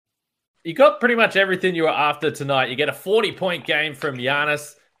You got pretty much everything you were after tonight. You get a 40-point game from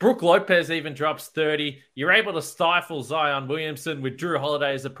Giannis. Brook Lopez even drops 30. You're able to stifle Zion Williamson with Drew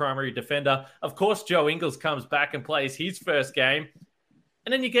Holiday as the primary defender. Of course, Joe Ingles comes back and plays his first game.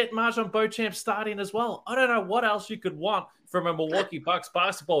 And then you get Marjon Beauchamp starting as well. I don't know what else you could want from a Milwaukee Bucks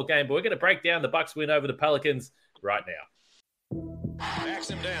basketball game, but we're going to break down the Bucks win over the Pelicans right now. Backs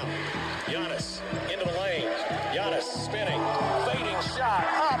him down. Giannis into the lane. Giannis spinning. Fading shot.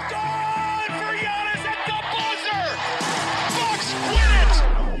 Up. Good for Giannis at the buzzer. Bucks win it.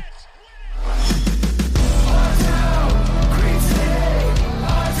 Our town, Green City,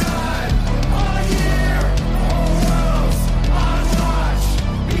 our time, our year, whole world's on watch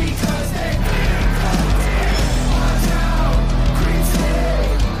because they think our town, Green City,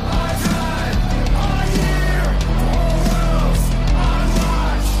 our time, our year, whole world's on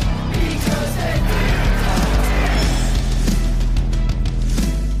watch because they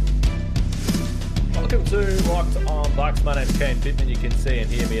Welcome to Locked On Bucks. My name's Kane Pittman. You can see and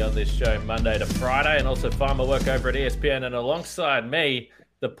hear me on this show Monday to Friday, and also find my work over at ESPN. And alongside me,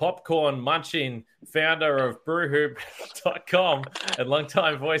 the popcorn munching founder of BrewHoop.com and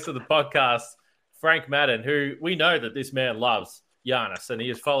longtime voice of the podcast, Frank Madden, who we know that this man loves Giannis, and he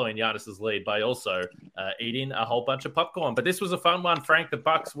is following Giannis's lead by also eating a whole bunch of popcorn. But this was a fun one, Frank. The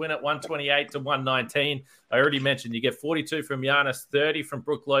Bucks win at 128 to 119. I already mentioned you get 42 from Giannis, 30 from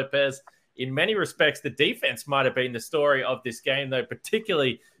Brook Lopez. In many respects, the defense might have been the story of this game, though,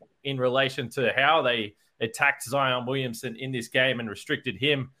 particularly in relation to how they attacked Zion Williamson in this game and restricted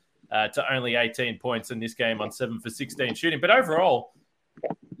him to only 18 points in this game on 7 for 16 shooting. But overall,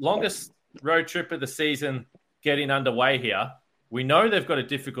 longest road trip of the season getting underway here. We know they've got a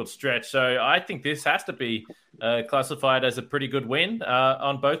difficult stretch, so I think this has to be classified as a pretty good win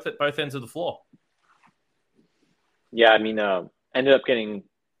on both ends of the floor. Yeah, I mean, ended up getting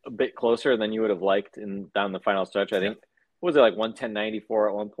a bit closer than you would have liked down the final stretch. I think, what was it, like 110-94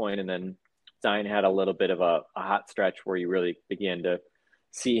 at one point, and then Zion had a little bit of a hot stretch where you really began to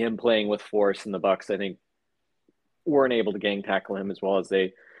see him playing with force, and the Bucks, I think, weren't able to gang tackle him as well as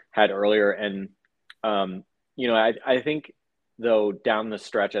they had earlier. And, I think, though, down the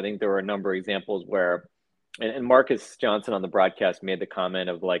stretch, I think there were a number of examples where, and Marcus Johnson on the broadcast made the comment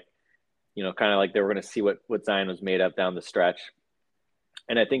of like, kind of like they were going to see what Zion was made of down the stretch.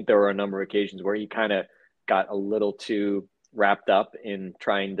 And I think there were a number of occasions where he kind of got a little too wrapped up in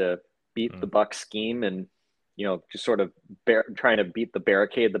trying to beat the Bucks scheme and, just sort of trying to beat the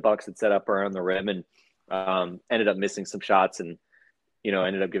barricade the Bucks had set up around the rim, and ended up missing some shots and,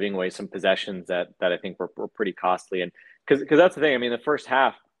 ended up giving away some possessions that I think were pretty costly. And because that's the thing. I mean, the first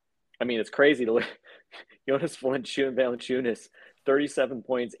half, I mean, it's crazy to look. Jonas Valanciunas, 37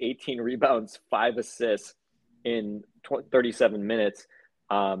 points, 18 rebounds, 5 assists in 37 minutes.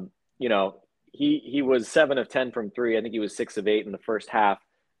 He was 7 of 10 from three. I think he was 6 of 8 in the first half,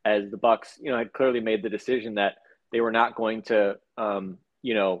 as the Bucks, had clearly made the decision that they were not going to,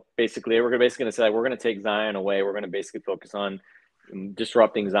 basically they were basically going to say, we're going to take Zion away. We're going to basically focus on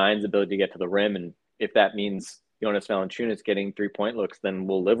disrupting Zion's ability to get to the rim. And if that means Jonas Valanciunas getting 3-point looks, then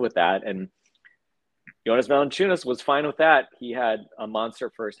we'll live with that. And Jonas Valanciunas was fine with that. He had a monster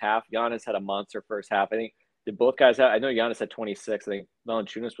first half. Giannis had a monster first half. I think did both guys have? I know Giannis had 26. I think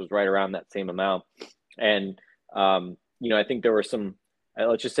Valanciunas was right around that same amount. And I think there were some,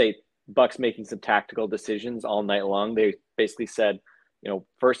 let's just say, Bucks making some tactical decisions all night long. They basically said,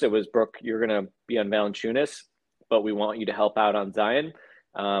 first it was, Brook, you're going to be on Valanciunas, but we want you to help out on Zion.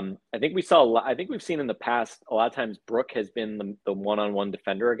 I think we saw. I think we've seen in the past a lot of times Brook has been the one-on-one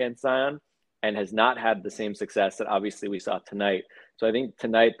defender against Zion and has not had the same success that obviously we saw tonight. So I think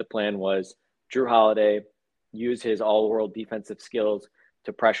tonight the plan was Drew Holiday use his all-world defensive skills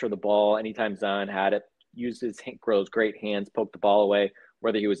to pressure the ball anytime Zion had it, use his great hands, poke the ball away,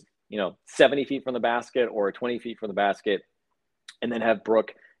 whether he was 70 feet from the basket or 20 feet from the basket, and then have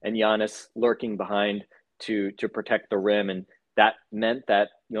Brook and Giannis lurking behind to protect the rim. And that meant that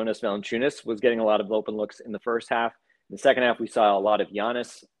Jonas Valanciunas was getting a lot of open looks in the first half. In the second half, we saw a lot of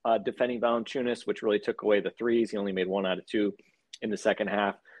Giannis defending Valanciunas, which really took away the threes. He only made 1 out of 2 in the second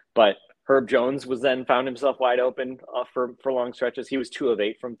half. But Herb Jones was then found himself wide open for long stretches. He was 2 of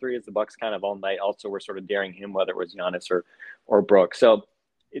 8 from 3, as the Bucks kind of all night also were sort of daring him, whether it was Giannis or Brook. So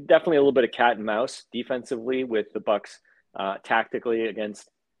definitely a little bit of cat and mouse defensively with the Bucks tactically against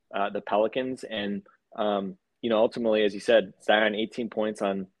the Pelicans. And, ultimately, as you said, Zion 18 points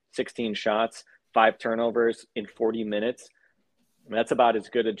on 16 shots, 5 turnovers in 40 minutes. And that's about as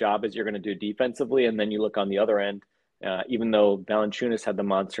good a job as you're going to do defensively. And then you look on the other end, even though Valanciunas had the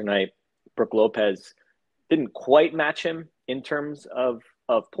monster night, Brook Lopez didn't quite match him in terms of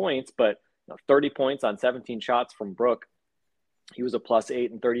of points, but 30 points on 17 shots from Brook. He was a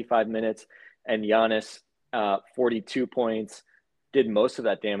 +8 in 35 minutes. And Giannis, 42 points, did most of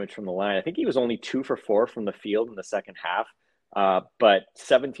that damage from the line. I think he was only 2 for 4 from the field in the second half, but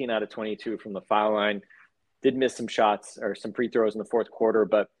 17 out of 22 from the foul line. Did miss some shots or some free throws in the fourth quarter,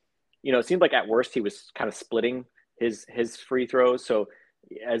 but it seemed like at worst he was kind of splitting his free throws. So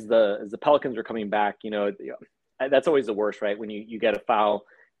as the Pelicans were coming back, that's always the worst, right? When you get a foul,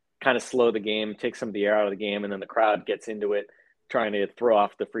 kind of slow the game, take some of the air out of the game, and then the crowd gets into it, trying to throw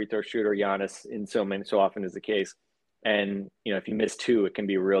off the free throw shooter Giannis so often is the case. And, if you miss 2, it can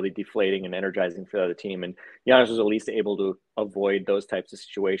be really deflating and energizing for the other team. And Giannis was at least able to avoid those types of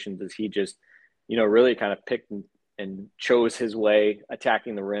situations as he just, really kind of picked and chose his way,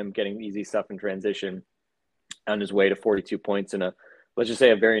 attacking the rim, getting easy stuff in transition on his way to 42 points in let's just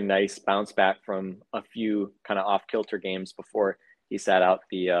say a very nice bounce back from a few kind of off-kilter games before he sat out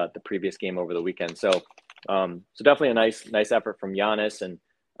the previous game over the weekend. So definitely a nice effort from Giannis. And,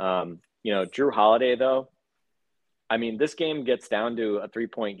 Jrue Holiday, though, I mean, this game gets down to a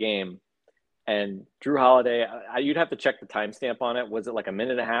 3-point game, and Jrue Holiday, you'd have to check the timestamp on it. Was it like a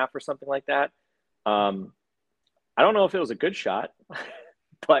minute and a half or something like that? I don't know if it was a good shot,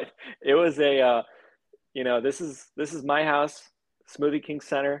 but it was this is my house, Smoothie King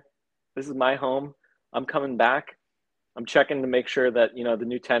Center. This is my home. I'm coming back. I'm checking to make sure that, the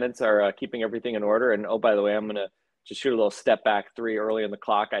new tenants are keeping everything in order. And, oh, by the way, I'm going to just shoot a little step back 3 early in the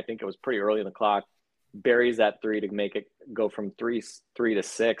clock. I think it was pretty early in the clock. Buries that 3 to make it go from 3 to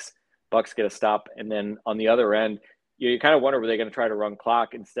 6. Bucks get a stop. And then on the other end, you kind of wonder, were they going to try to run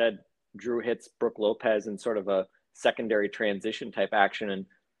clock? Instead, Jrue hits Brook Lopez in sort of a secondary transition type action, and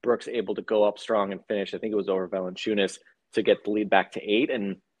Brook's able to go up strong and finish. I think it was over Valanciunas to get the lead back to 8.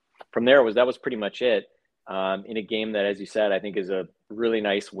 And from there, that was pretty much it. In a game that, as you said, I think is a really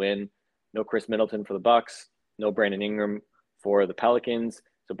nice win. No Chris Middleton for the Bucks, no Brandon Ingram for the Pelicans.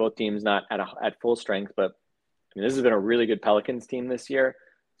 So both teams not at full strength, but this has been a really good Pelicans team this year.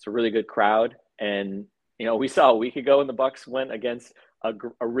 It's a really good crowd. And, we saw a week ago when the Bucks went against a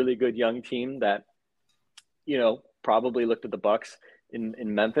really good young team that, probably looked at the Bucks in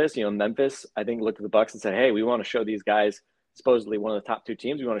Memphis. Memphis, I think, looked at the Bucks and said, hey, we want to show these guys, supposedly one of the top 2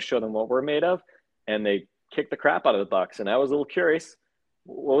 teams, we want to show them what we're made of. And they kicked the crap out of the Bucks. And I was a little curious,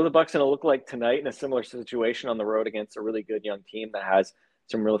 what were the Bucks going to look like tonight in a similar situation on the road against a really good young team that has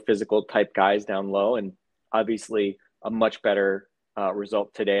some real physical type guys down low? And obviously a much better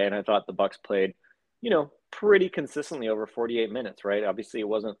result today. And I thought the Bucks played, pretty consistently over 48 minutes, right? Obviously it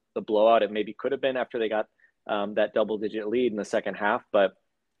wasn't the blowout it maybe could have been after they got that double-digit lead in the second half. But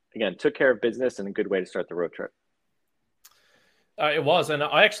again, took care of business and a good way to start the road trip. It was. And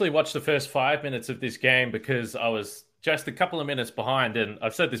I actually watched the first 5 minutes of this game because I was just a couple of minutes behind. And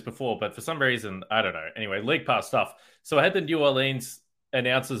I've said this before, but for some reason, I don't know. Anyway, League Pass stuff. So I had the New Orleans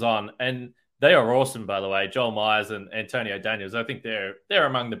announcers on, and they are awesome, by the way. Joel Myers and Antonio Daniels. I think they're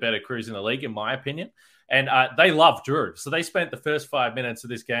among the better crews in the league, in my opinion. And they love Jrue. So they spent the first 5 minutes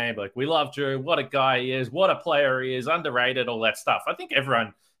of this game like, we love Jrue. What a guy he is. What a player he is. Underrated, all that stuff. I think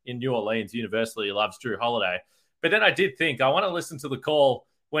everyone in New Orleans universally loves Jrue Holiday. But then I did think, I want to listen to the call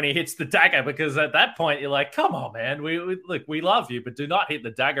when he hits the dagger, because at that point, you're like, come on, man. We love you, but do not hit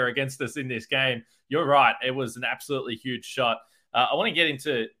the dagger against us in this game. You're right. It was an absolutely huge shot. I want to get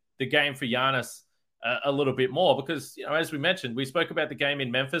into the game for Giannis a little bit more because, as we mentioned, we spoke about the game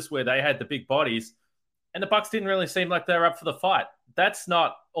in Memphis where they had the big bodies and the Bucks didn't really seem like they were up for the fight. That's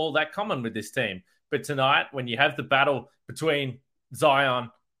not all that common with this team. But tonight, when you have the battle between Zion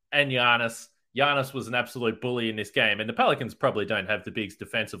and Giannis was an absolute bully in this game. And the Pelicans probably don't have the bigs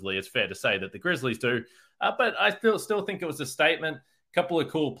defensively. It's fair to say that the Grizzlies do. But I still think it was a statement. A couple of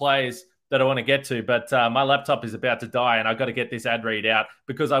cool plays that I want to get to. But my laptop is about to die, and I've got to get this ad read out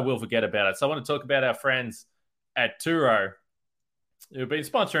because I will forget about it. So I want to talk about our friends at Turo, who've been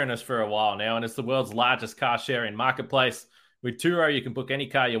sponsoring us for a while now, and it's the world's largest car sharing marketplace. With Turo, you can book any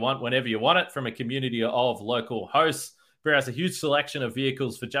car you want whenever you want it from a community of local hosts. Browse a huge selection of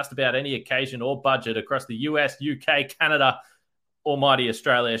vehicles for just about any occasion or budget across the US, UK, Canada, almighty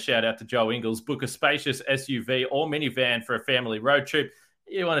Australia. Shout out to Joe Ingles. Book a spacious SUV or minivan for a family road trip.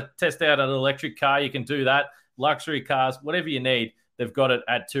 You want to test out an electric car, you can do that. Luxury cars, whatever you need, they've got it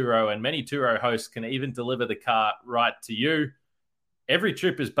at Turo. And many Turo hosts can even deliver the car right to you. Every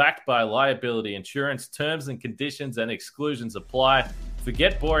trip is backed by liability insurance. Terms and conditions and exclusions apply.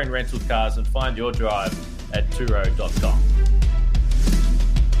 Forget boring rental cars and find your drive at Turo.com.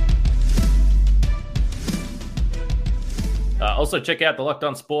 Also, check out the Locked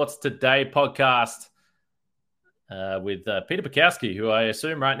On Sports Today podcast. with Peter Bukowski, who I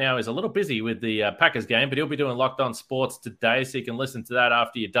assume right now is a little busy with the Packers game, but he'll be doing Locked On Sports today, so you can listen to that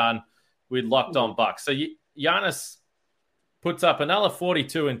after you're done with Locked On Bucks. So Giannis puts up another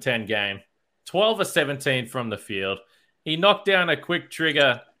 42 and 10 game, 12 of 17 from the field. He knocked down a quick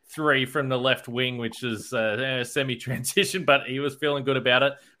trigger 3 from the left wing, which is a semi-transition, but he was feeling good about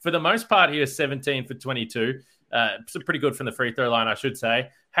it. For the most part, he was 17 for 22. So pretty good from the free throw line, I should say.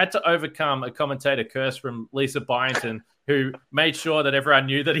 Had to overcome a commentator curse from Lisa Byington, who made sure that everyone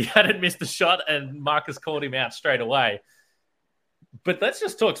knew that he hadn't missed a shot, and Marcus called him out straight away. But let's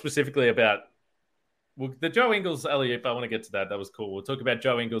just talk specifically about the Joe Ingles alley-oop. I want to get to that. That was cool. We'll talk about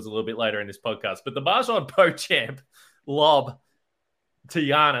Joe Ingles a little bit later in this podcast. But the MarJon Beauchamp lob to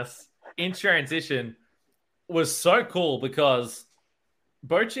Giannis in transition was so cool because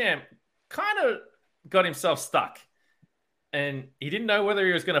Beauchamp kind of got himself stuck. And he didn't know whether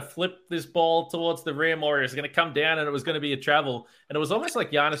he was going to flip this ball towards the rim or he was going to come down and it was going to be a travel. And it was almost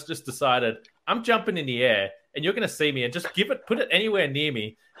like Giannis just decided, I'm jumping in the air and you're going to see me and just put it anywhere near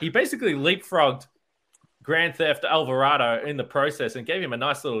me. He basically leapfrogged Grand Theft Alvarado in the process and gave him a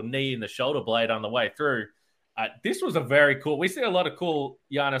nice little knee in the shoulder blade on the way through. This was a very cool, we see a lot of cool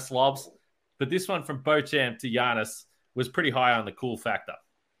Giannis lobs, but this one from Beauchamp to Giannis was pretty high on the cool factor.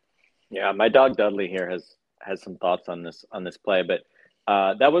 Yeah, my dog Dudley here has some thoughts on this play, but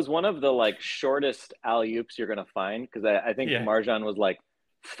that was one of the shortest alley-oops you're going to find because I think MarJon was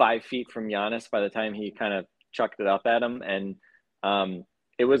 5 feet from Giannis by the time he kind of chucked it up at him, and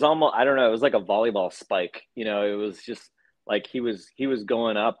it was almost, I don't know, it was like a volleyball spike. It was just like he was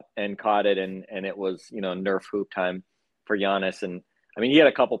going up and caught it, and it was Nerf hoop time for Giannis. And I mean, he had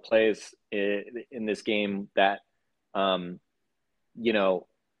a couple plays in this game that I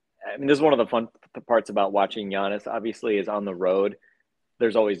mean, this is one of the fun parts about watching Giannis, obviously, is on the road.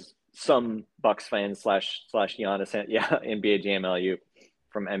 There's always some Bucks fans slash Giannis, NBA Jam LU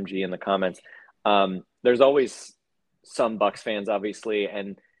from MG in the comments. There's always some Bucks fans, obviously,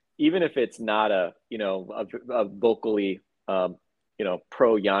 and even if it's not a vocally pro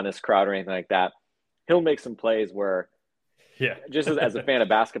Giannis crowd or anything like that, he'll make some plays where, just as a fan of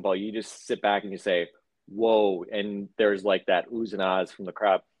basketball, you just sit back and you say, "Whoa!" and there's that oohs and ahs from the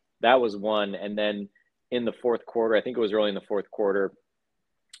crowd. That was one. And then in the fourth quarter, I think it was early in the fourth quarter,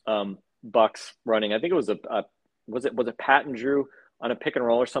 Bucks running. I think it was was it Pat and Drew on a pick and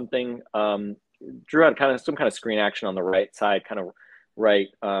roll or something. Drew had some kind of screen action on the right side, kind of right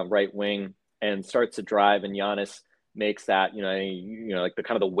wing, and starts to drive. And Giannis makes that, like the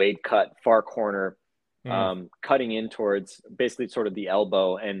kind of the Wade cut far corner, cutting in towards basically sort of the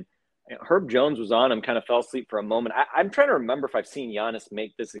elbow. And Herb Jones was on him, kind of fell asleep for a moment. I'm trying to remember if I've seen Giannis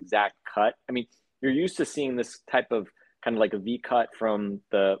make this exact cut. I mean, you're used to seeing this type of kind of like a V cut from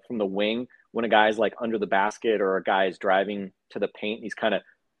the wing when a guy's under the basket or a guy is driving to the paint. He's kind of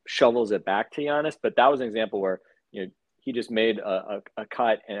shovels it back to Giannis. But that was an example where he just made a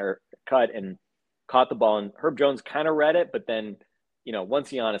cut and caught the ball. And Herb Jones kind of read it, but then once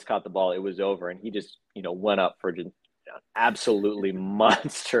Giannis caught the ball, it was over, and he just went up for just absolutely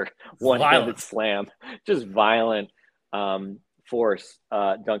monster one-handed slam, just violent force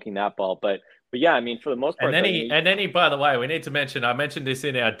dunking that ball. But yeah, I mean, for the most part. And then he, by the way, we need to mention, I mentioned this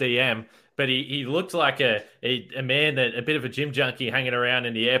in our DM, but he looked like a man that a bit of a gym junkie hanging around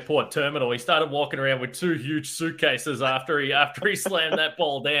in the airport terminal. He started walking around with 2 huge suitcases after he slammed that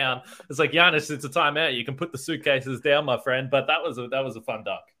ball down. It's like, Giannis, it's a timeout. You can put the suitcases down, my friend. But that was a fun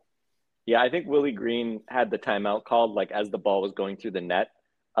dunk. Yeah, I think Willie Green had the timeout called as the ball was going through the net.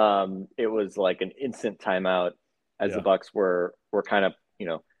 It was like an instant timeout as the Bucks were kind of,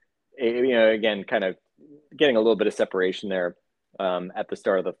 again, kind of getting a little bit of separation there at the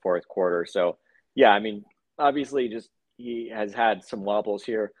start of the fourth quarter. So, yeah, I mean, obviously he has had some wobbles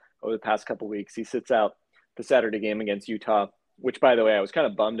here over the past couple of weeks. He sits out the Saturday game against Utah, which, by the way, I was kind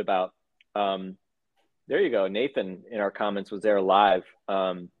of bummed about. There you go. Nathan in our comments was there live.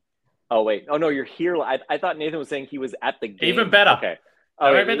 Oh, wait. Oh, no, you're here. I thought Nathan was saying he was at the game. Even better. Okay.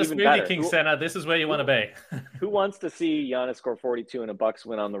 I'm at the Smoothie King Center. This is where you want to be. Who wants to see Giannis score 42 and a Bucks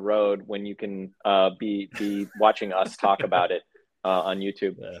win on the road when you can be watching us talk about it on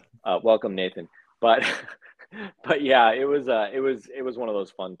YouTube? Yeah. Welcome, Nathan. But yeah, it was one of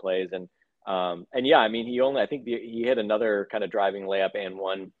those fun plays. And yeah, I mean, I think he hit another kind of driving layup and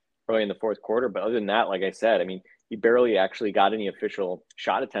one early in the fourth quarter. But other than that, like I said, I mean, he barely actually got any official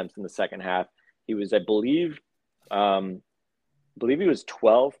shot attempts in the second half. He was, I believe he was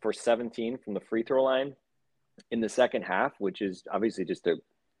 12 for 17 from the free throw line in the second half, which is obviously just a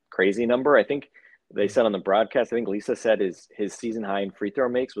crazy number. I think they said on the broadcast, I think Lisa said his season high in free throw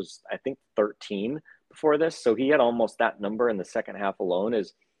makes was, I think, 13 before this. So he had almost that number in the second half alone.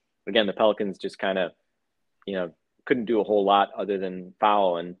 Is again, the Pelicans just kind of, couldn't do a whole lot other than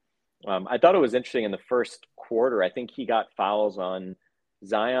foul. And I thought it was interesting in the first quarter. I think he got fouls on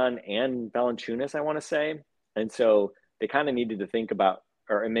Zion and Valanciunas, I want to say. And so they kind of needed to think about,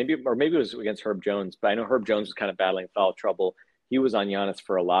 or maybe it was against Herb Jones, but I know Herb Jones was kind of battling foul trouble. He was on Giannis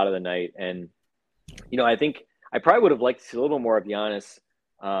for a lot of the night. And, I think I probably would have liked to see a little more of Giannis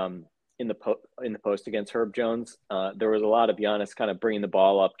in the post against Herb Jones. There was a lot of Giannis kind of bringing the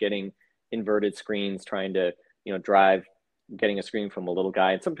ball up, getting inverted screens, trying to, drive, getting a screen from a little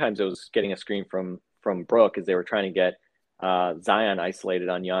guy. And sometimes it was getting a screen from Brooke as they were trying to get Zion isolated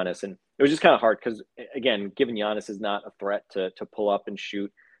on Giannis. And it was just kind of hard because, again, given Giannis is not a threat to pull up and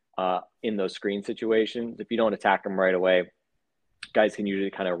shoot in those screen situations, if you don't attack him right away, guys can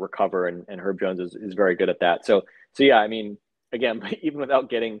usually kind of recover, and Herb Jones is very good at that. So yeah, I mean, again, even without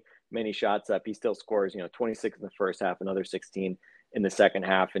getting many shots up, he still scores, 26 in the first half, another 16 in the second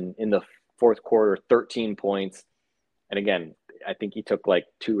half. And in the fourth quarter, 13 points. And again, I think he took like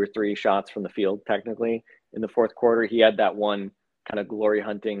 2 or 3 shots from the field technically in the fourth quarter. He had that one kind of glory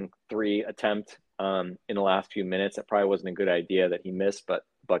hunting 3 attempt in the last few minutes. That probably wasn't a good idea that he missed, but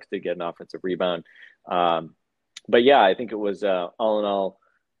Bucks did get an offensive rebound. But yeah, I think it was all in all,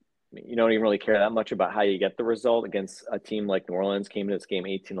 you don't even really care that much about how you get the result against a team like New Orleans. Came into this game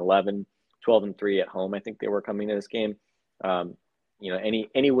 18-11, 12-3 at home. I think they were coming to this game.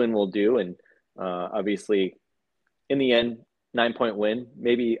 Any win will do. And obviously in the end, 9-point win,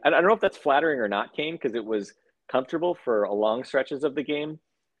 maybe, I don't know if that's flattering or not, Kane, because it was comfortable for a long stretches of the game.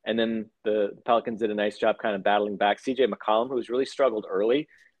 And then the Pelicans did a nice job kind of battling back. CJ McCollum, who's really struggled early,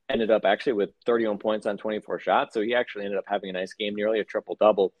 ended up actually with 31 points on 24 shots. So he actually ended up having a nice game, nearly a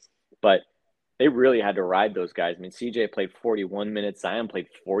triple-double. But they really had to ride those guys. I mean, CJ played 41 minutes. Zion played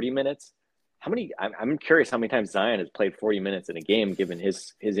 40 minutes. I'm curious how many times Zion has played 40 minutes in a game, given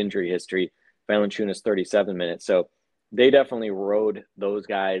his injury history. Valanciunas 37 minutes. So they definitely rode those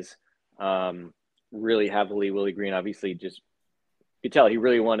guys really heavily. Willie Green, obviously, just you could tell he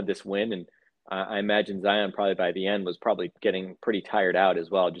really wanted this win. And I imagine Zion probably by the end was probably getting pretty tired out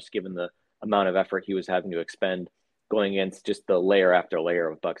as well, just given the amount of effort he was having to expend going against just the layer after layer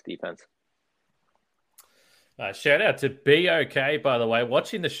of Bucks defense. Shout out to BOK, by the way,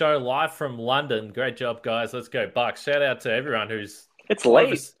 watching the show live from London. Great job, guys. Let's go Bucks. Shout out to everyone who's... It's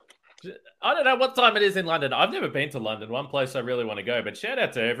late. I don't know what time it is in London. I've never been to London, one place I really want to go, but shout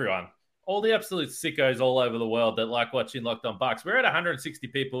out to everyone. All the absolute sickos all over the world that like watching Locked On Bucks. We're at 160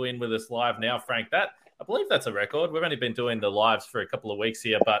 people in with us live now, Frank. I believe that's a record. We've only been doing the lives for a couple of weeks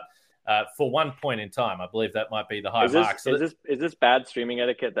here, but for one point in time, I believe that might be the high mark. Is this bad streaming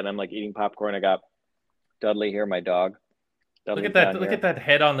etiquette that I'm like eating popcorn? I got Dudley here, my dog. Look at that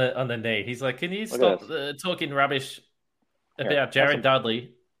head on the knee. He's like, can you stop talking rubbish about Jared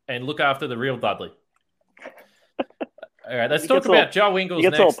Dudley and look after the real Dudley? All right, let's talk about Joe Ingles next.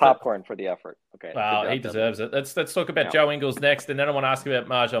 He gets a little popcorn for the effort. Okay. Well, he deserves it. Let's talk about Joe Ingles next, and then I want to ask about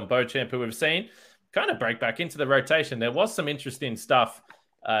MarJon Beauchamp, who we've seen kind of break back into the rotation. There was some interesting stuff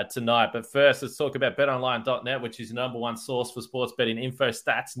tonight, but first, let's talk about BetOnline.net, which is the number one source for sports betting info,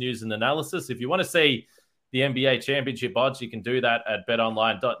 stats, news, and analysis. If you want to see the NBA championship odds, you can do that at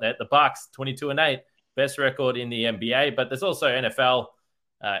BetOnline.net. The Bucks 22-8, best record in the NBA, but there's also NFL.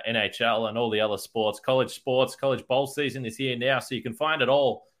 NHL and all the other sports, college bowl season is here now, so you can find it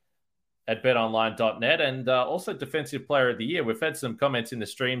all at betonline.net. And also defensive player of the year. We've had some comments in the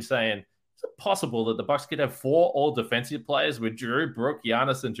stream saying, is it possible that the Bucks could have 4 all defensive players with Drew, Brooke,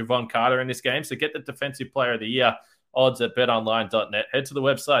 Giannis, and Javon Carter in this game? So get the defensive player of the year odds at betonline.net. Head to the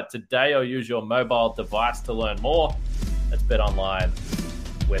website today or use your mobile device to learn more. That's BetOnline,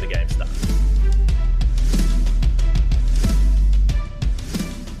 where the game starts.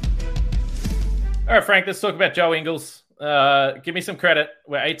 All right, Frank, let's talk about Joe Ingles. Give me some credit.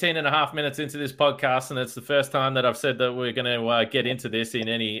 We're 18 and a half minutes into this podcast, and it's the first time that I've said that we're going to get into this in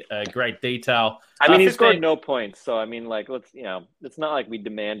any great detail. I mean, he scored no points, so I mean, like, it's not like he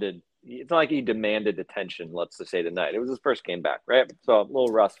demanded attention, let's just say, tonight. It was his first game back, right? So a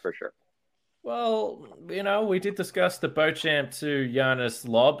little rust for sure. Well, we did discuss the Beauchamp to Giannis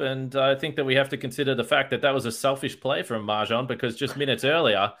lob, and I think that we have to consider the fact that was a selfish play from MarJon, because just minutes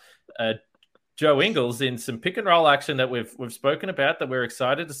earlier, Joe Ingles in some pick and roll action that we've spoken about that we're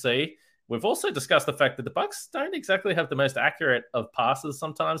excited to see. We've also discussed the fact that the Bucks don't exactly have the most accurate of passes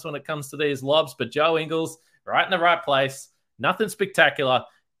sometimes when it comes to these lobs, but Joe Ingles right in the right place, nothing spectacular,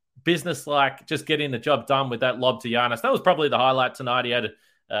 business-like, just getting the job done with that lob to Giannis. That was probably the highlight tonight. He had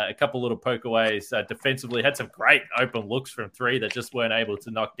a couple little pokeaways defensively, had some great open looks from 3 that just weren't able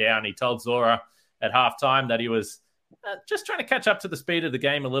to knock down. He told Zora at halftime that he was just trying to catch up to the speed of the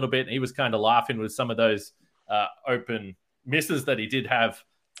game a little bit. And he was kind of laughing with some of those open misses that he did have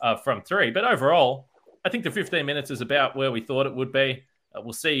from three. But overall, I think the 15 minutes is about where we thought it would be.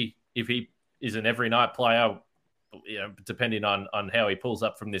 We'll see if he is an every night player, depending on how he pulls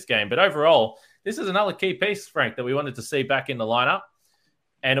up from this game. But overall, this is another key piece, Frank, that we wanted to see back in the lineup.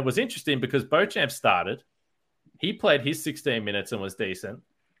 And it was interesting because Beauchamp started. He played his 16 minutes and was decent.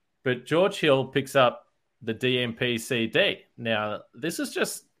 But George Hill picks up the DMP-CD. Now, this is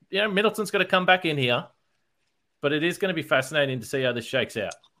just, Middleton's got to come back in here. But it is going to be fascinating to see how this shakes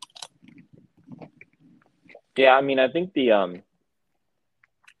out. Yeah, I mean, I think the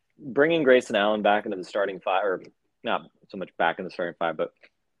bringing Grayson Allen back into the starting five, or not so much back in the starting five, but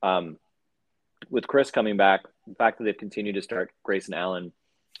with Chris coming back, the fact that they've continued to start Grayson Allen.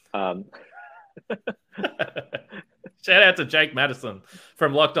 Shout out to Jake Madison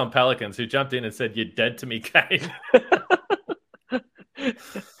from Locked On Pelicans, who jumped in and said, "You're dead to me, Kane."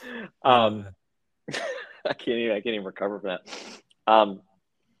 I can't even recover from that.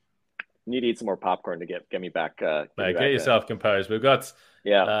 Need to eat some more popcorn to get me back. Mate, get yourself composed. We've got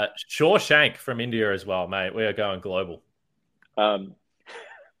Shawshank from India as well, mate. We are going global.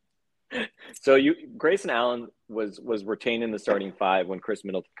 So Grayson Allen was retained in the starting five when Chris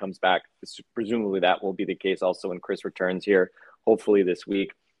Middleton comes back. Presumably that will be the case also when Chris returns here, hopefully this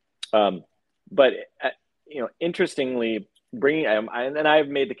week. But interestingly, bringing and I've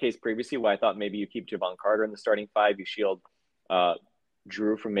made the case previously why I thought maybe you keep Jevon Carter in the starting five. You shield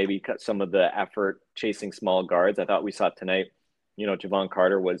Drew from maybe cut some of the effort chasing small guards. I thought we saw tonight. Jevon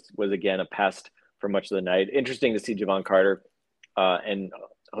Carter was again a pest for much of the night. Interesting to see Jevon Carter and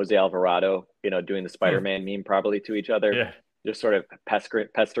Jose Alvarado, doing the Spider-Man meme probably to each other, just sort of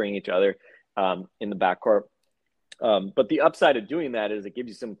pestering each other in the backcourt. But the upside of doing that is it gives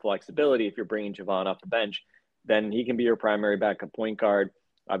you some flexibility. If you're bringing Jevon off the bench, then he can be your primary backup point guard.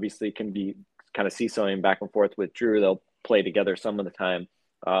 Obviously, can be kind of seesawing back and forth with Drew. They'll play together some of the time.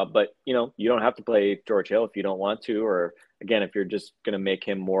 But, you don't have to play George Hill if you don't want to, or again, if you're just going to make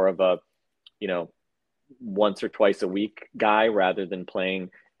him more of a, once or twice a week guy rather than playing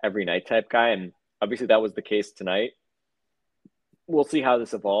every night type guy. And obviously that was the case tonight. We'll see how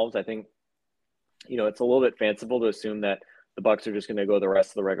this evolves. I think, it's a little bit fanciful to assume that the Bucks are just going to go the rest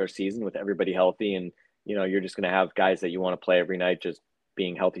of the regular season with everybody healthy. And, you're just going to have guys that you want to play every night, just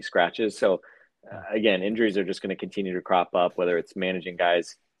being healthy scratches. So again, injuries are just going to continue to crop up, whether it's managing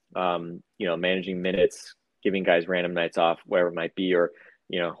guys, managing minutes, giving guys random nights off, wherever it might be, or,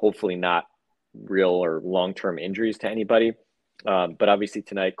 hopefully not real or long-term injuries to anybody. But obviously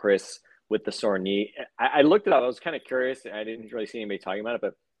tonight, Chris, with the sore knee, I looked it up. I was kind of curious. I didn't really see anybody talking about it, but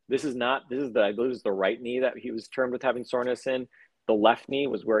I believe this is the right knee that he was termed with having soreness in. The left knee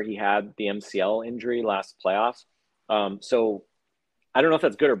was where he had the MCL injury last playoffs. So I don't know if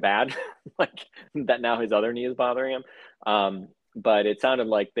that's good or bad, like that now his other knee is bothering him. But it sounded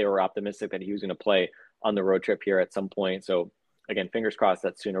like they were optimistic that he was going to play on the road trip here at some point. So again, fingers crossed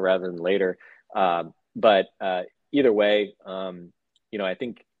that sooner rather than later. But either way, I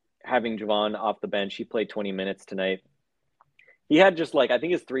think having Jevon off the bench, he played 20 minutes tonight. He had just I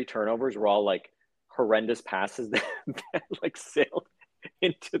think his 3 turnovers were all horrendous passes that sailed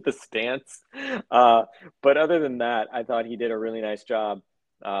into the stance. But other than that, I thought he did a really nice job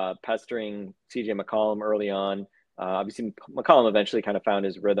pestering CJ McCollum early on. Obviously, McCollum eventually kind of found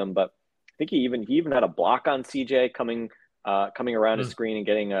his rhythm, but I think he even had a block on CJ coming around his screen and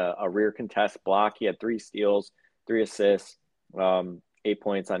getting a rear contest block. He had 3 steals, 3 assists, 8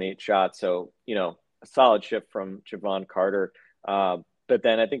 points on 8 shots. So, a solid shift from Jevon Carter. But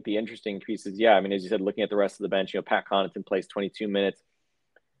then I think the interesting piece is, as you said, looking at the rest of the bench, Pat Connaughton plays 22 minutes,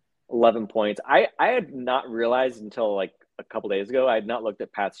 11 points. I had not realized until a couple days ago, I had not looked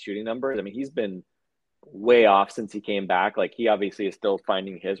at Pat's shooting numbers. He's been way off since he came back. He obviously is still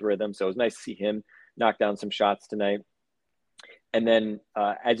finding his rhythm. So it was nice to see him knock down some shots tonight. And then,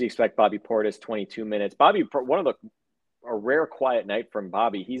 as you expect, Bobby Portis, 22 minutes. Bobby, a rare quiet night from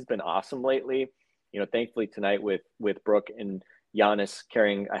Bobby. He's been awesome lately. Thankfully tonight with Brook and Giannis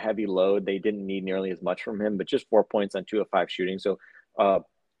carrying a heavy load, they didn't need nearly as much from him, but just 4 points on 2 of 5 shooting. So a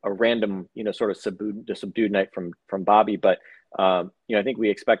random, sort of subdued night from Bobby. But, I think we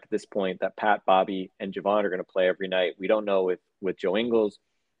expect at this point that Pat, Bobby, and Jevon are going to play every night. We don't know with Joe Ingles,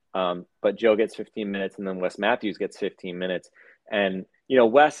 but Joe gets 15 minutes and then Wes Matthews gets 15 minutes. And,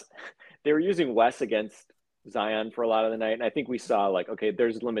 Wes, they were using Wes against Zion for a lot of the night. And I think we saw okay,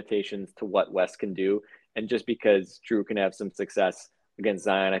 there's limitations to what Wes can do. And just because Drew can have some success against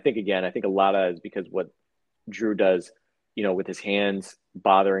Zion, I think a lot of it is because what Drew does, with his hands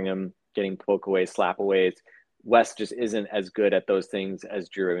bothering him getting poke away, slap aways. Wes just isn't as good at those things as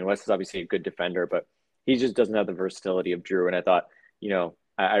Drew. I mean, Wes is obviously a good defender, but he just doesn't have the versatility of Drew. And I thought,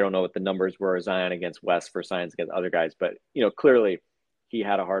 I don't know what the numbers were Zion against Wes for Zion against other guys, but clearly he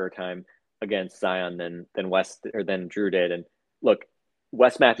had a harder time against Zion than Wes or than Drew did. And look,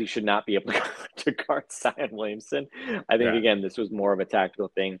 Wes Matthews should not be able to guard Zion Williamson. I think again, this was more of a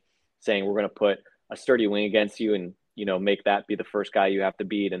tactical thing, saying we're going to put a sturdy wing against you and make that be the first guy you have to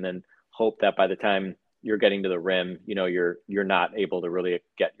beat, and then hope that by the time you're getting to the rim, you're not able to really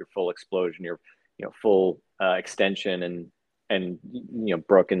get your full explosion, your full extension, and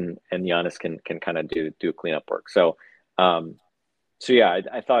Brooke and Giannis can kind of do cleanup work. So yeah,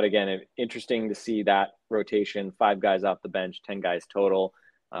 I thought again interesting to see that rotation, 5 guys off the bench, 10 guys total.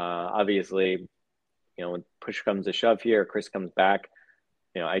 Obviously, when push comes to shove here, Chris comes back.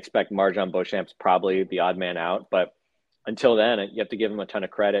 I expect MarJon Beauchamp's probably the odd man out, but until then, you have to give him a ton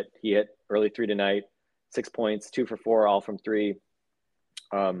of credit. He hit early 3 tonight, 6 points, 2 for 4, all from 3.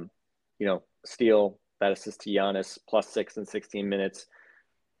 Steal, that assist to Giannis, +6 in 16 minutes.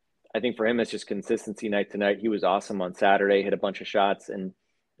 I think for him, it's just consistency night to night. He was awesome on Saturday, hit a bunch of shots. And,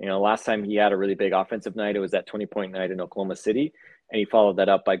 last time he had a really big offensive night, it was that 20-point night in Oklahoma City. And he followed that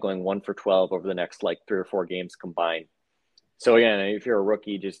up by going 1 for 12 over the next 3 or 4 games combined. So again, if you're a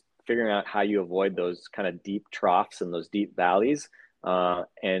rookie, just figuring out how you avoid those kind of deep troughs and those deep valleys.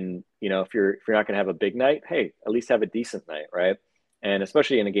 And, if you're not going to have a big night, hey, at least have a decent night, right? And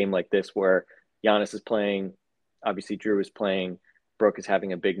especially in a game like this where Giannis is playing, obviously Drew is playing, Brooke is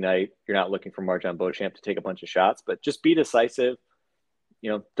having a big night. You're not looking for MarJon Beauchamp to take a bunch of shots, but just be decisive.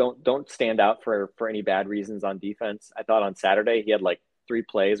 Don't stand out for any bad reasons on defense. I thought on Saturday he had 3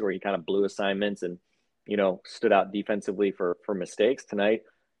 plays where he kind of blew assignments and, stood out defensively for mistakes. Tonight,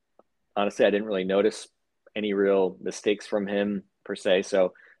 honestly, I didn't really notice any real mistakes from him per se.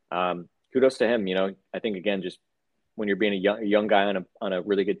 So kudos to him. I think again, just when you're being a young guy on a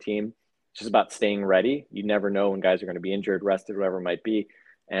really good team, it's just about staying ready. You never know when guys are going to be injured, rested, whatever it might be.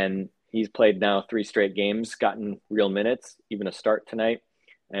 And he's played now 3 straight games, gotten real minutes, even a start tonight.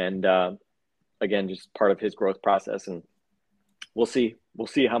 And again, just part of his growth process. And we'll see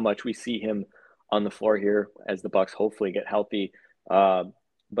how much we see him on the floor here as the Bucks hopefully get healthy.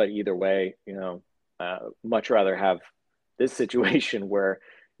 But either way, much rather have this situation where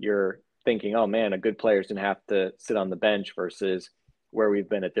you're thinking, oh man, a good player's going to have to sit on the bench versus where we've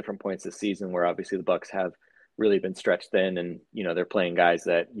been at different points this season where obviously the Bucks have really been stretched thin and, they're playing guys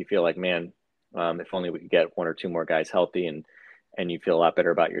that you feel like, man, if only we could get 1 or 2 more guys healthy and you feel a lot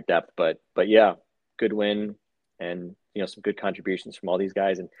better about your depth. But yeah, good win and, some good contributions from all these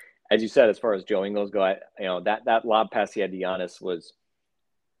guys. And as you said, as far as Joe Ingles go, that lob pass he had to Giannis was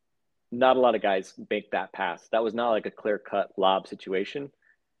not a lot of guys make that pass. That was not like a clear-cut lob situation.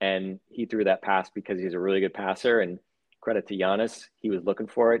 And he threw that pass because he's a really good passer. And credit to Giannis, he was looking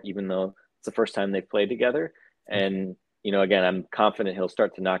for it, even though it's the first time they've played together. And, again, I'm confident he'll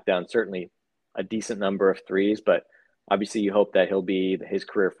start to knock down certainly a decent number of threes. But obviously you hope that he'll be his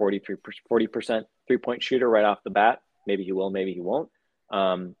career 40% three-point shooter right off the bat. Maybe he will, maybe he won't.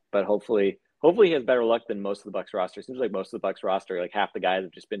 But hopefully he has better luck than most of the Bucks roster. It seems like most of the Bucks roster, half the guys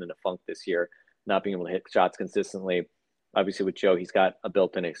have just been in a funk this year, not being able to hit shots consistently. Obviously with Joe, he's got a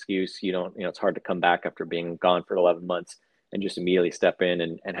built-in excuse. It's hard to come back after being gone for 11 months and just immediately step in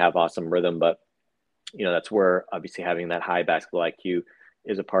and have awesome rhythm. But, that's where obviously having that high basketball IQ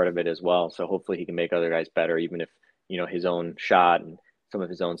is a part of it as well. So hopefully he can make other guys better, even if, his own shot and some of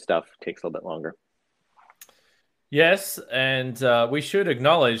his own stuff takes a little bit longer. Yes, and we should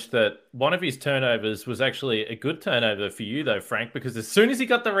acknowledge that one of his turnovers was actually a good turnover for you, though, Frank, because as soon as he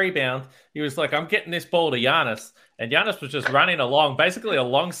got the rebound, he was like, I'm getting this ball to Giannis. And Giannis was just running along, basically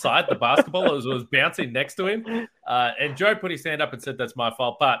alongside the basketball. It was bouncing next to him. And Joe put his hand up and said, that's my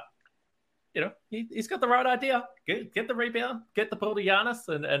fault. But, he's got the right idea. Get the rebound, get the ball to Giannis,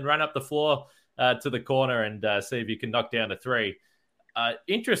 and run up the floor to the corner and see if you can knock down a 3.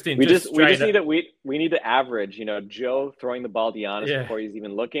 Interesting. We just need to average, Joe throwing the ball to Giannis before he's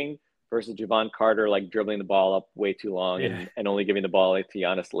even looking versus Javon Carter dribbling the ball up way too long and only giving the ball to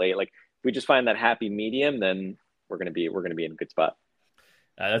Giannis late. If we just find that happy medium, then we're gonna be in a good spot.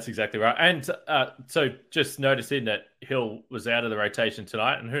 That's exactly right. And so just noticing that Hill was out of the rotation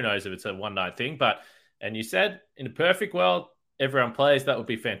tonight, and who knows if it's a one-night thing. And you said in a perfect world, everyone plays. That would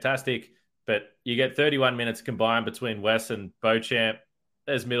be fantastic. But you get 31 minutes combined between Wes and Beauchamp.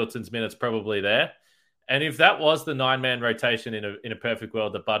 There's Middleton's minutes probably there. And if that was the 9-man rotation in a perfect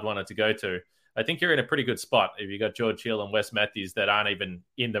world that Bud wanted to go to, I think you're in a pretty good spot if you got George Hill and Wes Matthews that aren't even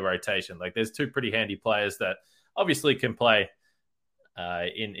in the rotation. There's 2 pretty handy players that obviously can play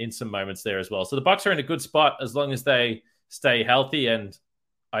in some moments there as well. So the Bucks are in a good spot as long as they stay healthy. And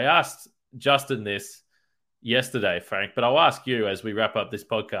I asked Justin this yesterday, Frank, but I'll ask you as we wrap up this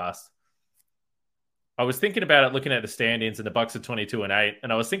podcast. I was thinking about it, looking at the standings, and the Bucks are 22-8,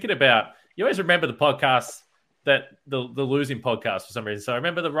 and I was thinking about, you always remember the podcasts, that the losing podcast for some reason. So I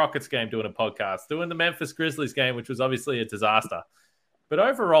remember the Rockets game doing a podcast, doing the Memphis Grizzlies game, which was obviously a disaster. But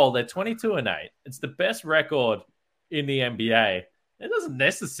overall, they're 22-8. It's the best record in the NBA. It doesn't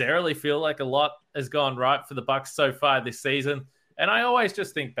necessarily feel like a lot has gone right for the Bucks so far this season. And I always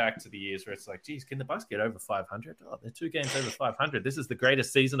just think back to the years where it's like, geez, can the Bucks get over 500? Oh, they're 2 games over 500. This is the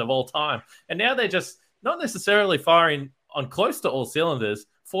greatest season of all time. And now they're just not necessarily firing on close to all cylinders.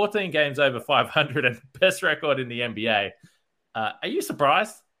 14 games over 500 and best record in the NBA. Are you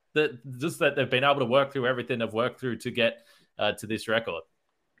surprised that they've been able to work through everything they've worked through to get to this record?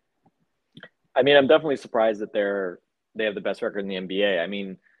 I mean, I'm definitely surprised that they have the best record in the NBA. I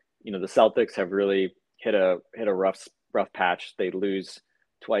mean, the Celtics have really hit a rough patch. They lose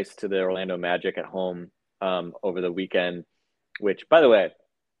twice to the Orlando Magic at home over the weekend, which, by the way,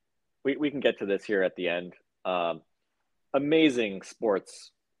 we can get to this here at the end. Amazing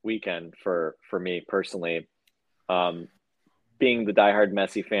sports weekend for me personally. Being the diehard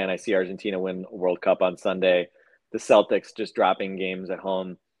Messi fan, I see Argentina win a World Cup on Sunday. The Celtics just dropping games at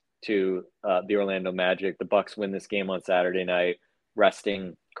home to the Orlando Magic. The Bucks win this game on Saturday night,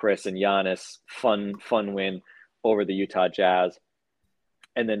 resting Chris and Giannis. Fun win over the Utah Jazz.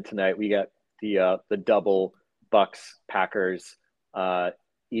 And then tonight we got the double Bucks Packers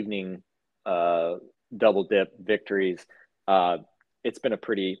evening double dip victories. It's been a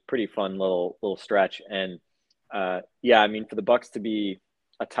pretty fun little stretch. And I mean, for the Bucks to be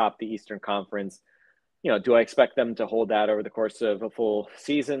atop the Eastern Conference, do I expect them to hold that over the course of a full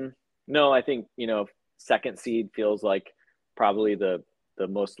season? No, I think, second seed feels like probably the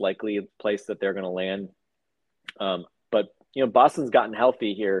most likely place that they're going to land. But Boston's gotten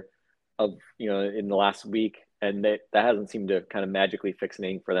healthy here in the last week, and that hasn't seemed to kind of magically fix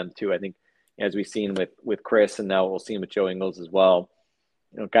anything for them too. I think, as we've seen with Chris, and now we'll see with Joe Ingles as well,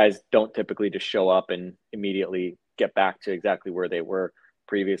 guys don't typically just show up and immediately get back to exactly where they were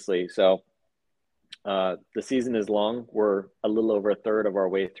previously. So the season is long. We're a little over a third of our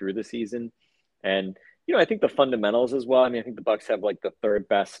way through the season. And, I think the fundamentals as well. I mean, I think the Bucks have like the third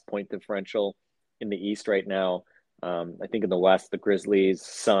best point differential in the East right now. I think in the West, the Grizzlies,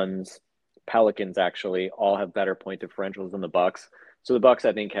 Suns, Pelicans actually all have better point differentials than the Bucks. So the Bucks,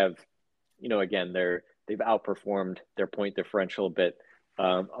 I think, have, again, they've outperformed their point differential a bit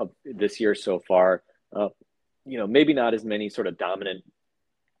of this year so far. Maybe not as many sort of dominant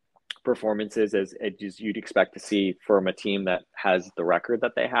performances as you'd expect to see from a team that has the record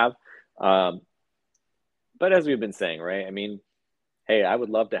that they have. But as we've been saying, right? I mean, hey, I would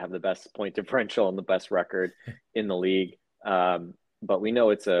love to have the best point differential and the best record in the league. But we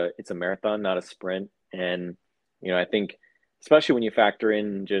know it's a marathon, not a sprint. And, I think especially when you factor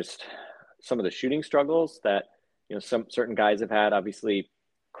in just some of the shooting struggles that, some certain guys have had. Obviously,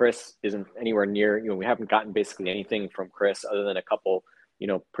 Chris isn't anywhere near, we haven't gotten basically anything from Chris other than a couple,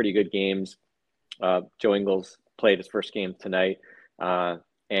 pretty good games. Joe Ingles played his first game tonight.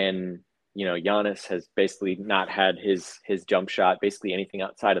 And, Giannis has basically not had his jump shot, basically anything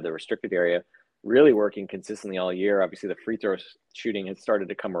outside of the restricted area, really working consistently all year. Obviously, the free throw shooting has started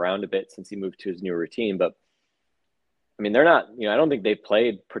to come around a bit since he moved to his new routine. But, I mean, they're not, I don't think they've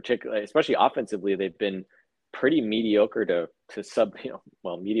played particularly, especially offensively, they've been pretty mediocre to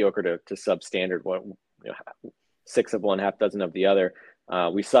mediocre to substandard. 6 of one, half dozen of the other.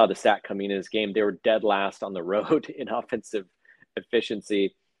 We saw the stat coming in this game. They were dead last on the road in offensive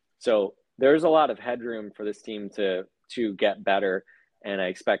efficiency. So there's a lot of headroom for this team to get better. And I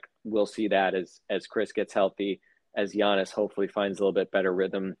expect we'll see that as Chris gets healthy, as Giannis hopefully finds a little bit better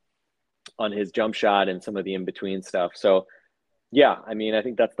rhythm on his jump shot and some of the in-between stuff. So, yeah, I mean, I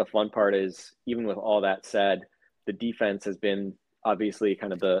think that's the fun part is, even with all that said, the defense has been obviously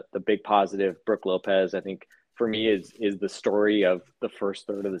kind of the big positive. Brook Lopez, I think, for me, is the story of the first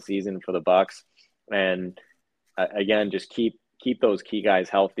third of the season for the Bucks. And again, just keep those key guys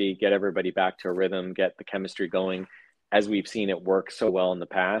healthy, get everybody back to a rhythm, get the chemistry going, as we've seen it work so well in the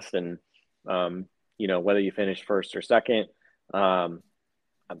past. And, whether you finish first or second, I'm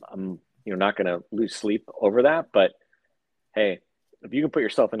not going to lose sleep over that. But, hey, if you can put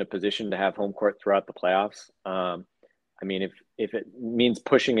yourself in a position to have home court throughout the playoffs, I mean, if it means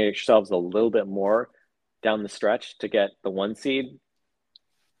pushing yourselves a little bit more down the stretch to get the 1 seed,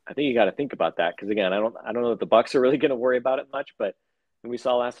 I think you got to think about that. Because again, I don't know if the Bucks are really going to worry about it much, but we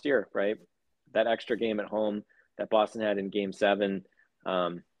saw last year, right? That extra game at home that Boston had in Game 7,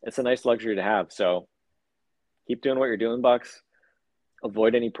 It's a nice luxury to have. So keep doing what you're doing, Bucks.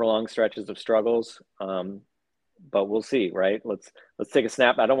 Avoid any prolonged stretches of struggles. But we'll see, right? Let's take a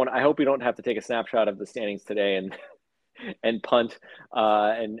snap. I hope we don't have to take a snapshot of the standings today and punt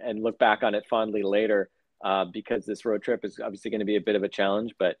and look back on it fondly later, because this road trip is obviously going to be a bit of a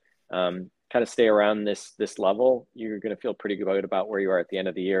challenge. But kind of stay around this level, you're going to feel pretty good about where you are at the end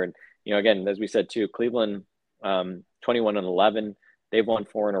of the year. And again, as we said too, Cleveland 21-11, they've won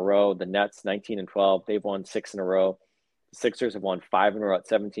 4 in a row. The Nets 19-12, they've won 6 in a row. The Sixers have won 5 in a row at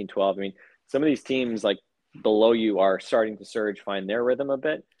 17-12. I mean, some of these teams like below you are starting to surge, find their rhythm a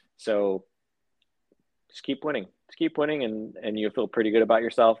bit. So just keep winning. And you feel pretty good about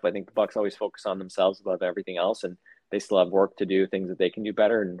yourself. I think the Bucks always focus on themselves above everything else, and they still have work to do, things that they can do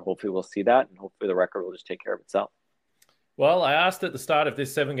better, and hopefully we'll see that, and hopefully the record will just take care of itself. Well, I asked at the start of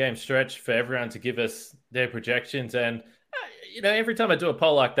this 7-game stretch for everyone to give us their projections, and every time I do a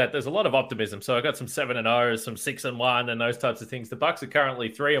poll like that, there's a lot of optimism. So I got some 7-0, some 6-1, and those types of things. The Bucks are currently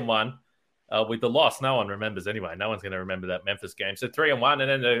 3-1. With the loss, no one remembers anyway. No one's going to remember that Memphis game. So 3-1, and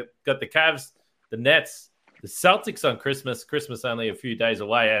then they've got the Cavs, the Nets, the Celtics on Christmas. Christmas only a few days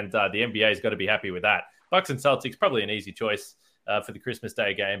away, and the NBA's got to be happy with that. Bucks and Celtics, probably an easy choice for the Christmas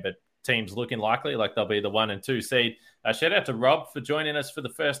Day game, but teams looking likely like they'll be the 1 and 2 seed. Shout out to Rob for joining us for the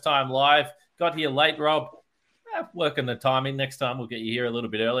first time live. Got here late, Rob. Working the timing. Next time we'll get you here a little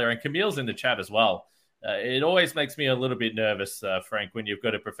bit earlier. And Camille's in the chat as well. It always makes me a little bit nervous, Frank, when you've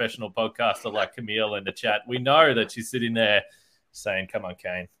got a professional podcaster like Camille in the chat. We know that she's sitting there saying, "Come on,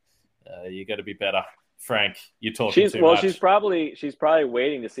 Kane, you got to be better." Frank, you're talking too much. She's probably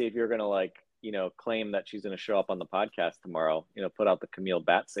waiting to see if you're going to claim that she's going to show up on the podcast tomorrow. Put out the Camille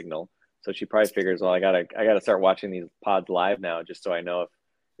bat signal. So she probably figures, well, I gotta start watching these pods live now, just so I know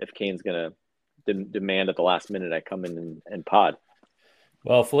if Kane's going to demand at the last minute I come in and pod.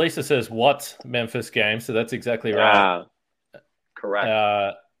 Well, Felisa says, what Memphis game? So that's exactly right. Correct.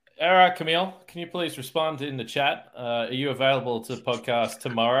 All right, Camille, can you please respond in the chat? Are you available to podcast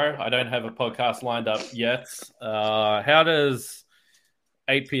tomorrow? I don't have a podcast lined up yet. How does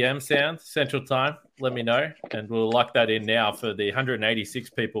 8 p.m. sound Central Time? Let me know, and we'll lock that in now for the 186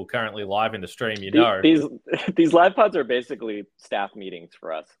 people currently live in the stream. These live pods are basically staff meetings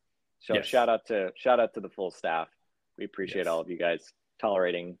for us. So yes. Shout out to the full staff. We appreciate all of you guys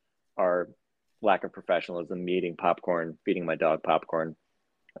tolerating our lack of professionalism, eating popcorn, feeding my dog popcorn.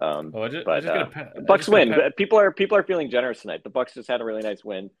 Bucks win. People are feeling generous tonight. The Bucks just had a really nice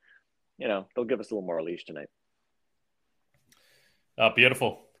win. They'll give us a little more leash tonight. Oh,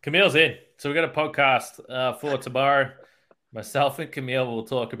 beautiful. Camille's in. So we've got a podcast for tomorrow. Myself and Camille will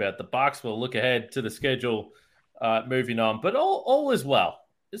talk about the Bucks. We'll look ahead to the schedule moving on. But all is well.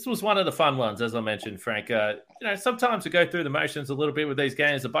 This was one of the fun ones, as I mentioned, Frank. Sometimes we go through the motions a little bit with these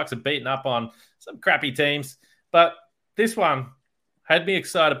games. The Bucks are beaten up on some crappy teams. But this one had me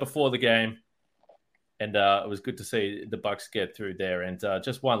excited before the game. And it was good to see the Bucks get through there. And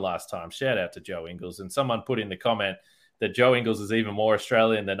just one last time, shout out to Joe Ingles. And someone put in the comment that Joe Ingles is even more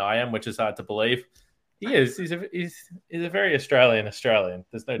Australian than I am, which is hard to believe. He is. He's a very Australian. There's no doubt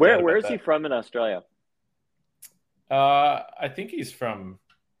about Where is that. he from in Australia? I think he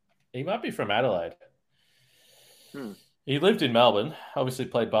might be from Adelaide. He lived in Melbourne. Obviously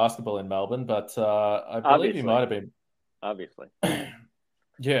played basketball in Melbourne, but I believe he might have been. Obviously.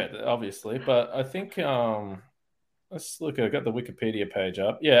 Yeah, obviously. But I think let's look. I've got the Wikipedia page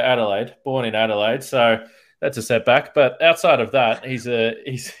up. Yeah, Adelaide. Born in Adelaide, so that's a setback. But outside of that, he's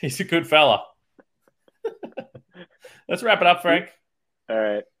a good fella. Let's wrap it up, Frank. All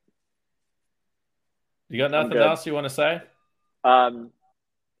right. You got nothing else you want to say?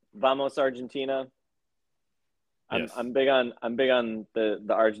 Vamos Argentina. Yes. I'm big on the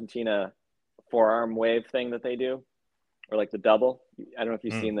Argentina forearm wave thing that they do, or like the double. I don't know if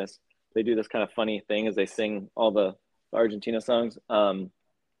you've seen this. They do this kind of funny thing as they sing all the Argentina songs. Giannis,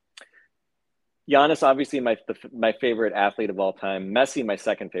 obviously my favorite athlete of all time. Messi, my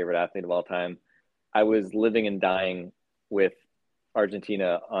second favorite athlete of all time. I was living and dying with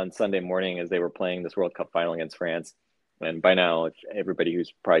Argentina on Sunday morning as they were playing this World Cup final against France. And by now, if everybody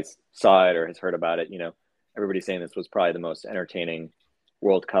who's probably saw it or has heard about it, everybody's saying this was probably the most entertaining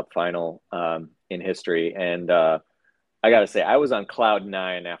World Cup final in history. And I got to say, I was on cloud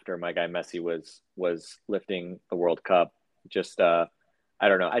 9 after my guy Messi was lifting the World Cup. Just, I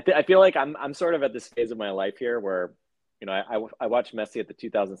don't know. I feel like I'm sort of at this phase of my life here where, I watched Messi at the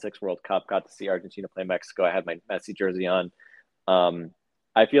 2006 World Cup, got to see Argentina play Mexico. I had my Messi jersey on.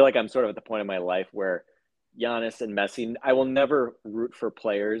 I feel like I'm sort of at the point in my life where Giannis and Messi, I will never root for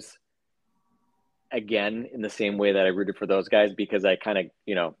players again in the same way that I rooted for those guys, because I kind of,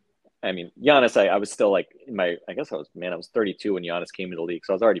 I mean, Giannis, I was still like I guess I was 32 when Giannis came into the league.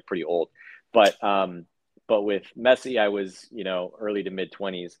 So I was already pretty old, but with Messi, I was, early to mid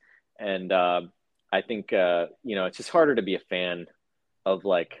 20s. And I think, it's just harder to be a fan of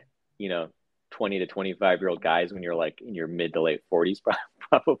 20 to 25-year-old guys when you're like in your mid to late 40s,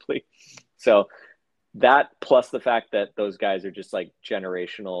 probably. So that, plus the fact that those guys are just like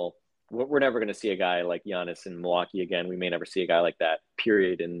generational. We're never going to see a guy like Giannis in Milwaukee again. We may never see a guy like that,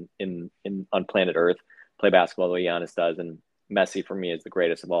 period, in on planet Earth play basketball the way Giannis does. And Messi, for me, is the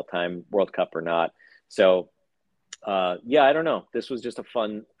greatest of all time, World Cup or not. So, yeah, I don't know. This was just a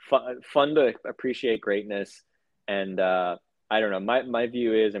fun to appreciate greatness. And I don't know. My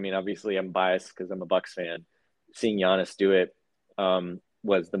view is, I mean, obviously I'm biased because I'm a Bucks fan. Seeing Giannis do it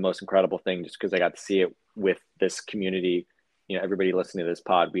was the most incredible thing, just because I got to see it with this community. Everybody listening to this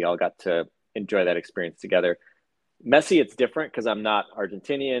pod, we all got to enjoy that experience together. Messi, it's different because I'm not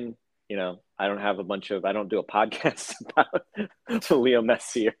Argentinian. I don't have I don't do a podcast about Leo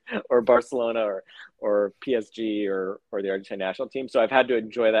Messi or Barcelona or PSG or the Argentine national team. So I've had to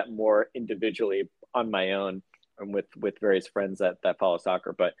enjoy that more individually on my own and with various friends that follow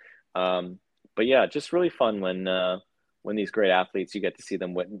soccer. But yeah, just really fun when these great athletes, you get to see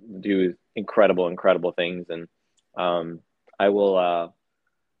them do incredible things. And I will,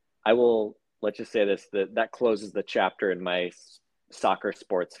 let's just say this, that closes the chapter in my soccer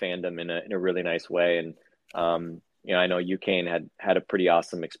sports fandom in a really nice way. And, I know UCAN had a pretty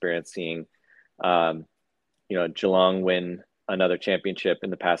awesome experience seeing, Geelong win another championship in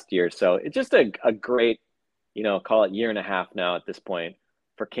the past year. So it's just a great, call it year and a half now at this point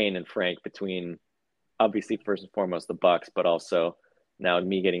for Kane and Frank, between obviously first and foremost the Bucks, but also now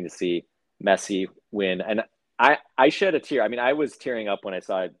me getting to see Messi win. And I shed a tear. I mean, I was tearing up when I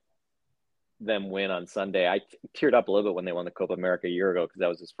saw them win on Sunday. I teared up a little bit when they won the Copa America a year ago, because that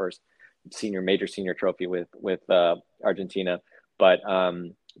was his first major senior trophy with Argentina. But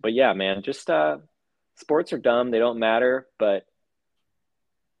yeah, man, just sports are dumb. They don't matter, but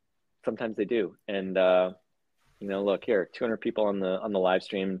sometimes they do. And look here, 200 people on the live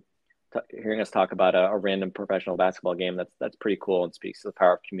stream hearing us talk about a random professional basketball game. That's pretty cool, and speaks to the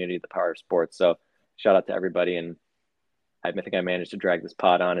power of community, the power of sports. So shout out to everybody. And I think I managed to drag this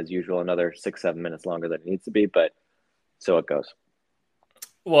pod on, as usual, another 6-7 minutes longer than it needs to be, but so it goes.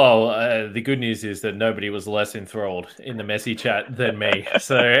 Well, the good news is that nobody was less enthralled in the Messi chat than me.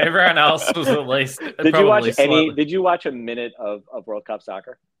 So everyone else was at least. Did you watch a minute of World Cup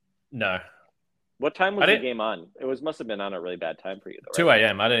soccer? No. What time was the game on? Must have been on a really bad time for you, though, right? 2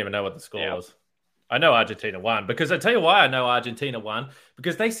 a.m. I didn't even know what the score was. I know Argentina won, because I tell you why I know Argentina won,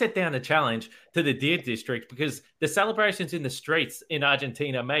 because they set down a challenge to the Deer District, because the celebrations in the streets in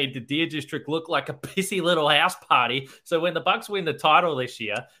Argentina made the Deer District look like a pissy little house party. So when the Bucks win the title this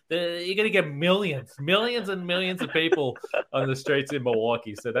year, you're going to get millions and millions of people on the streets in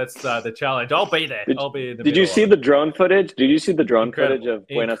Milwaukee. So that's the challenge. I'll be there. I'll be in the Did you see the drone footage? Did you see the drone Incredible. footage of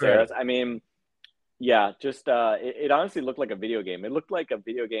Buenos Aires? I mean, yeah, just it honestly looked like a video game. It looked like a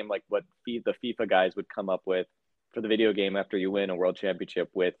video game, like what the FIFA guys would come up with for the video game after you win a world championship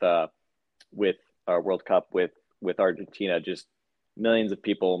with our World Cup with Argentina. Just millions of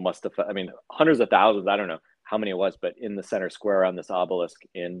people must have, I mean, hundreds of thousands. I don't know how many it was, but in the center square on this obelisk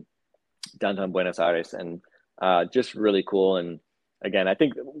in downtown Buenos Aires, and just really cool. And again, I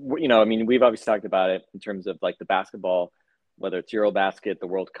think, I mean, we've obviously talked about it in terms of like the basketball, whether it's Eurobasket, the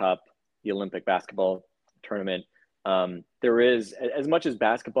World Cup, the Olympic basketball tournament. There is, as much as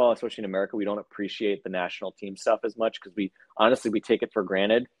basketball, especially in America, we don't appreciate the national team stuff as much, because we take it for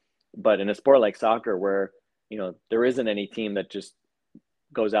granted. But in a sport like soccer, where, there isn't any team that just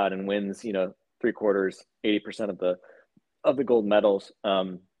goes out and wins, 3/4, 80% of the gold medals,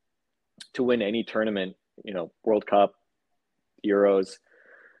 to win any tournament, World Cup, Euros,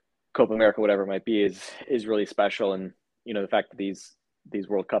 Copa America, whatever it might be, is really special. And, the fact that these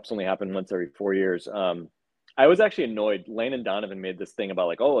World Cups only happen once every 4 years. I was actually annoyed. Lane and Donovan made this thing about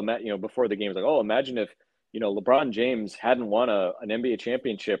like, before the game, was like, oh, imagine if, LeBron James hadn't won an NBA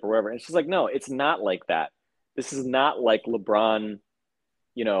championship or whatever. And it's just like, no, it's not like that. This is not like LeBron,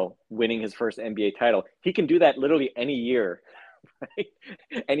 winning his first NBA title. He can do that literally any year, right?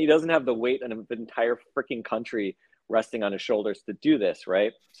 And he doesn't have the weight of an entire freaking country resting on his shoulders to do this,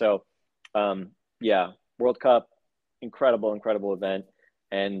 right? So, yeah, World Cup, incredible event.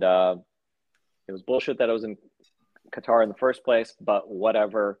 And it was bullshit that it was in Qatar in the first place, but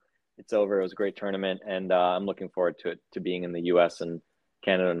whatever, it's over. It was a great tournament, and I'm looking forward to being in the US and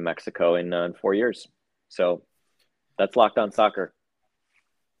Canada and Mexico in 4 years. So that's Locked On Soccer.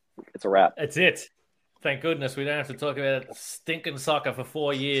 It's a wrap. That's it. Thank goodness we don't have to talk about stinking soccer for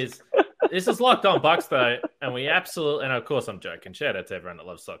 4 years. This is Locked On Bucks, though, and we absolutely, and of course I'm joking. Shout out to everyone that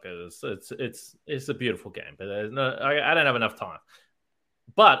loves soccer. It's a beautiful game, but I don't have enough time.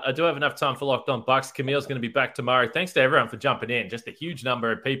 But I do have enough time for Locked On Bucks. Camille's going to be back tomorrow. Thanks to everyone for jumping in. Just a huge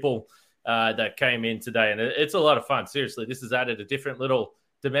number of people that came in today, and it's a lot of fun. Seriously, this has added a different little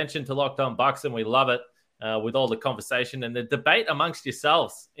dimension to Locked On Bucks, and we love it. With all the conversation and the debate amongst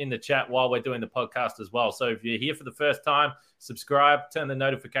yourselves in the chat while we're doing the podcast as well. So if you're here for the first time, subscribe, turn the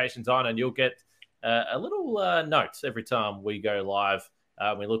notifications on, and you'll get a little note every time we go live.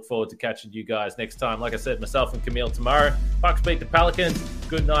 We look forward to catching you guys next time. Like I said, myself and Camille tomorrow. Bucks beat the Pelicans.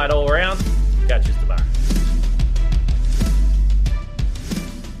 Good night all around. Catch you tomorrow.